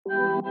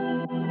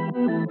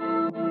Real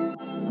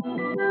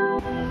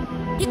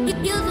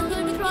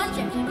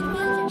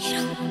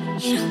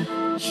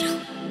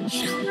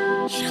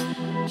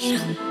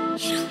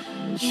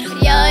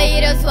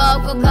heroes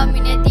walk for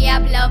community,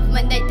 have love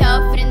when they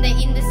tough in the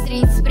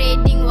industry,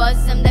 spreading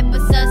wisdom, they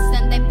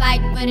persistent, they fight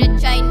for a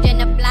change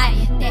and apply.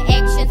 Their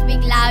actions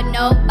speak loud,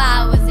 no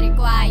powers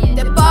required.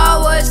 The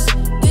powers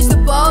is to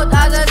both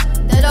others.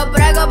 They don't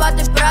brag about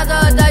their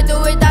brother, they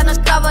do it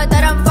undercover. They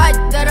don't fight,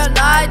 they don't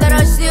lie, they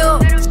don't steal.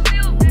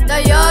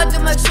 They're here to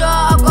make sure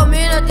our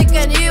community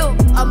can heal.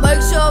 I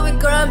make sure we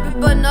grown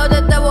people know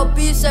that they will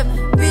be safe.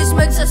 Peace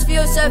makes us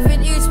feel safe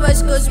in each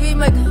place, cause we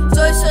make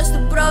choices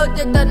to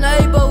protect the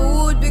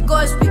neighborhood.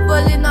 Because people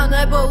in our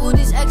neighborhood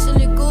is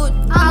actually good.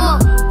 I'm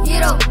a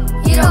hero,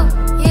 hero,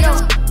 hero,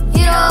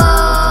 hero.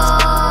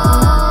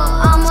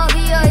 I'ma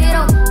be a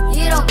hero,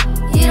 hero,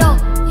 hero,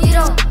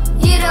 hero,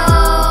 hero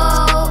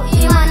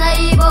in my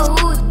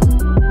neighborhood.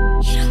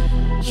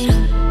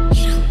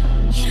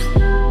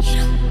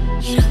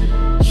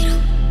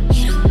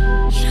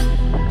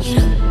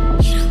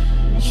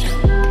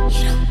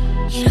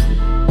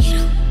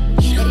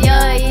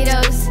 Real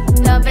heroes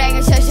don't brag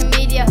on social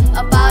media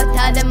about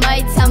how they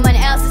made someone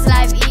else's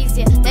life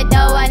easier. They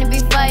don't wanna be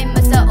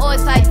famous, they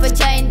always fight for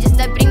changes.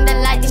 They bring the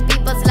light in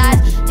people's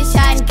lives to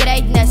shine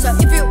greatness. So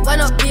if you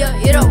wanna be a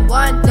hero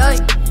one day,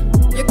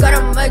 you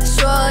gotta make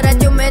sure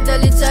that you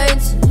mentally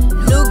change.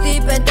 Look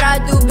deep and try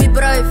to be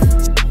brave,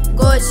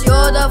 cause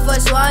you're the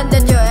first one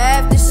that you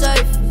have to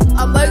save.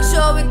 I make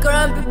sure we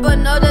grown people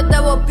know that they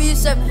will be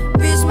safe.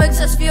 Peace makes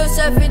us feel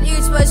safe in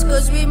each place,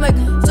 cause we make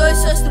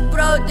choices to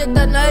protect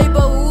the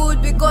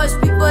neighborhood. Because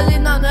people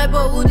in our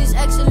neighborhood is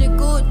actually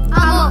good.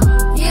 I'm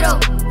a hero,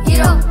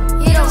 hero,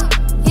 hero,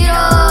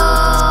 hero.